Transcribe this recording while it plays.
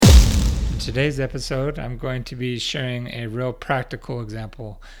today's episode, I'm going to be sharing a real practical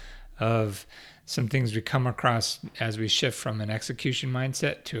example of some things we come across as we shift from an execution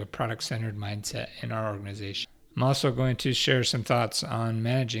mindset to a product-centered mindset in our organization. I'm also going to share some thoughts on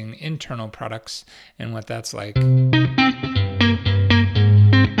managing internal products and what that's like.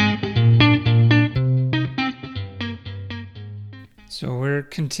 So we're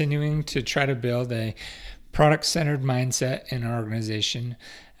continuing to try to build a product-centered mindset in our organization.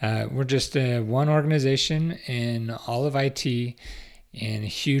 We're just one organization in all of IT in a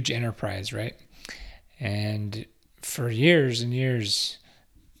huge enterprise, right? And for years and years,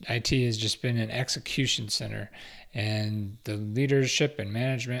 IT has just been an execution center, and the leadership and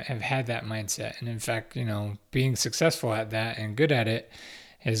management have had that mindset. And in fact, being successful at that and good at it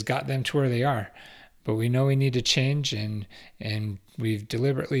has got them to where they are. But we know we need to change, and we've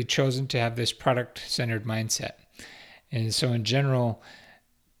deliberately chosen to have this product-centered mindset. And so in general,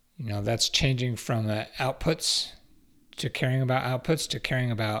 that's changing from outputs to caring about outputs to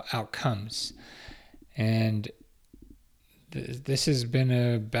caring about outcomes. And this has been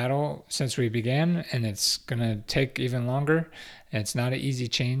a battle since we began, and it's going to take even longer. And it's not an easy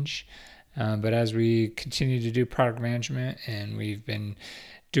change. But as we continue to do product management, and we've been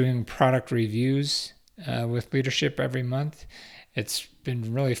doing product reviews with leadership every month, it's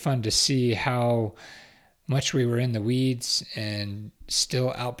been really fun to see how much we were in the weeds and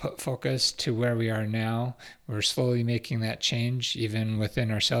still output focused to where we are now. We're slowly making that change even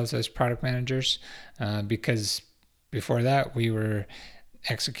within ourselves as product managers, because before that we were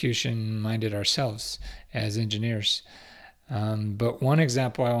execution minded ourselves as engineers. But one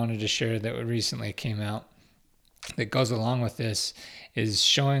example I wanted to share that recently came out that goes along with this is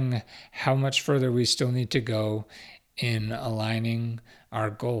showing how much further we still need to go in aligning our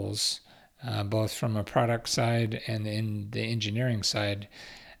goals, both from a product side and in the engineering side,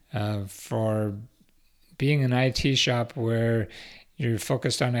 for being an IT shop where you're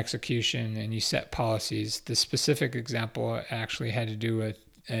focused on execution and you set policies. The specific example actually had to do with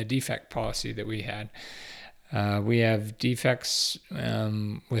a defect policy that we had. We have defects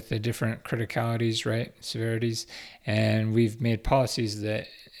with the different criticalities, right? Severities. And we've made policies that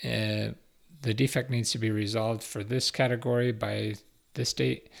the defect needs to be resolved for this category by this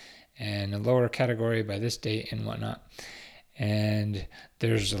date and a lower category by this date and whatnot. And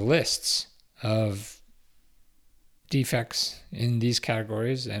there's lists of defects in these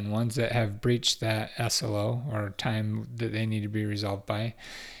categories and ones that have breached that SLO or time that they need to be resolved by.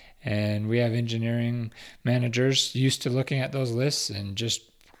 And we have engineering managers used to looking at those lists and just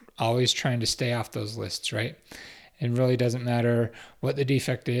always trying to stay off those lists, right? It really doesn't matter what the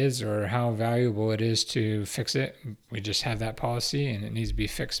defect is or how valuable it is to fix it. We just have that policy and it needs to be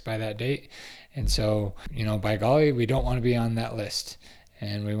fixed by that date. And so, by golly, we don't want to be on that list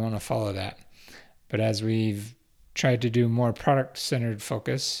and we want to follow that. But as we've tried to do more product-centered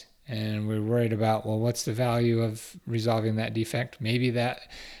focus and we're worried about, well, what's the value of resolving that defect? Maybe that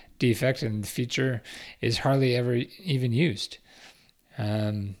defect and the feature is hardly ever even used.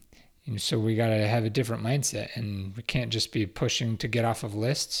 So we got to have a different mindset, and we can't just be pushing to get off of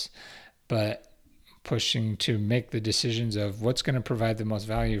lists, but pushing to make the decisions of what's going to provide the most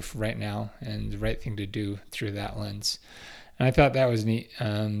value for right now and the right thing to do through that lens. And I thought that was neat,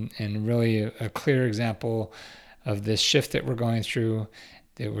 and really a clear example of this shift that we're going through,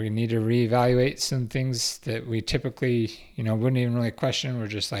 that we need to reevaluate some things that we typically, wouldn't even really question. We're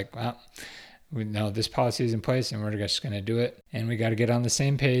just like, well, we know this policy is in place and we're just going to do it. And we got to get on the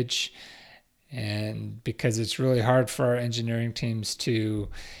same page. And because it's really hard for our engineering teams to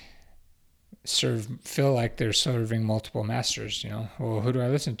feel like they're serving multiple masters, well, who do I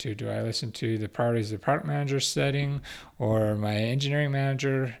listen to? Do I listen to the priorities the product manager setting or my engineering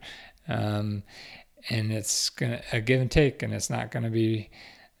manager? And it's gonna a give and take, and it's not going to be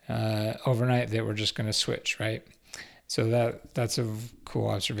overnight that we're just going to switch, right? So that's a cool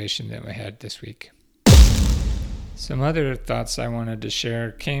observation that we had this week. Some other thoughts I wanted to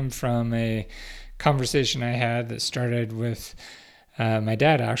share came from a conversation I had that started with my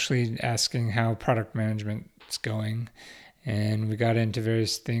dad actually asking how product management's going, and we got into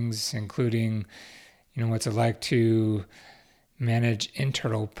various things, including what's it like to manage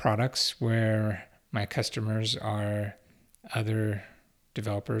internal products where my customers are other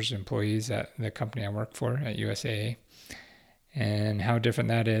developers, employees at the company I work for at USAA, and how different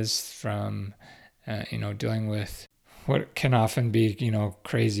that is from, dealing with what can often be,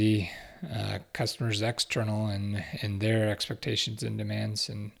 crazy customers external and their expectations and demands.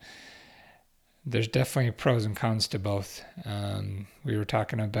 And there's definitely pros and cons to both. We were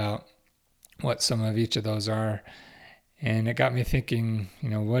talking about what some of each of those are. And it got me thinking,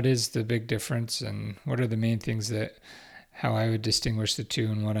 what is the big difference and what are the main things that how I would distinguish the two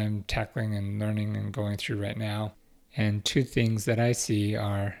and what I'm tackling and learning and going through right now. And two things that I see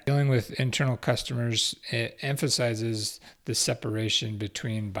are dealing with internal customers. It emphasizes the separation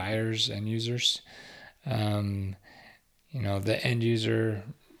between buyers and users. Um, the end user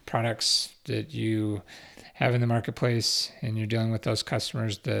products that you have in the marketplace, and you're dealing with those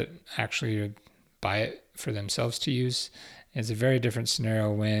customers that actually buy it for themselves to use. It's a very different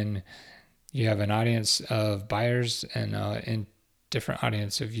scenario when you have an audience of buyers and a different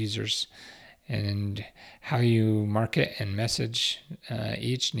audience of users. And how you market and message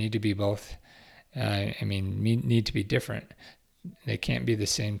each need to be both. Need to be different. They can't be the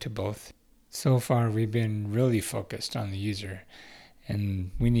same to both. So far, we've been really focused on the user,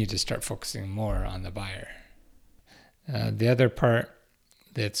 and we need to start focusing more on the buyer. The other part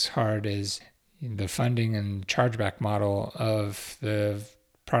that's hard is the funding and chargeback model of the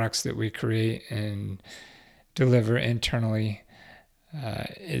products that we create and deliver internally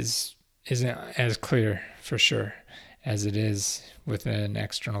isn't as clear for sure as it is with an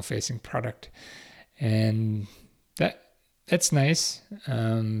external facing product, and that's nice.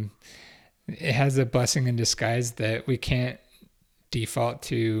 It has a blessing in disguise that we can't default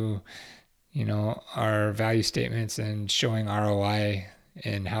to our value statements and showing ROI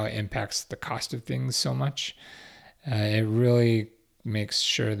and how it impacts the cost of things so much. It really makes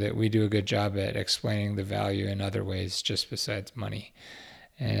sure that we do a good job at explaining the value in other ways just besides money.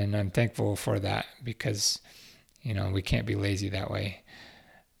 And I'm thankful for that because, we can't be lazy that way.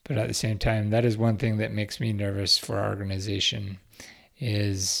 But at the same time, that is one thing that makes me nervous for our organization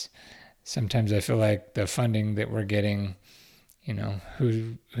is sometimes I feel like the funding that we're getting,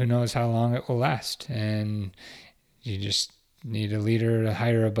 who knows how long it will last. And you just need a leader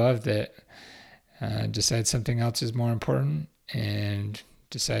higher above that decides something else is more important and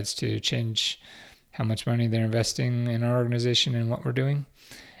decides to change how much money they're investing in our organization and what we're doing.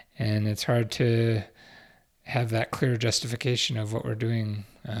 And it's hard to have that clear justification of what we're doing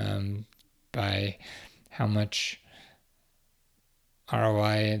by how much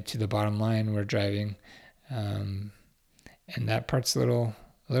ROI to the bottom line we're driving. And that part's a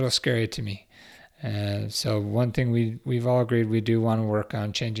little scary to me. So one thing we've all agreed we do want to work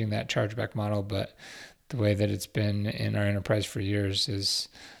on changing that chargeback model, but the way that it's been in our enterprise for years is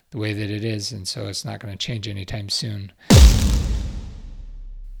the way that it is, and so it's not going to change anytime soon.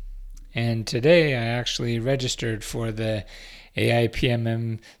 And today I actually registered for the AI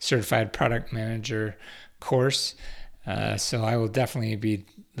PMM Certified Product Manager course, so I will definitely be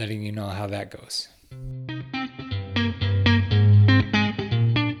letting you know how that goes.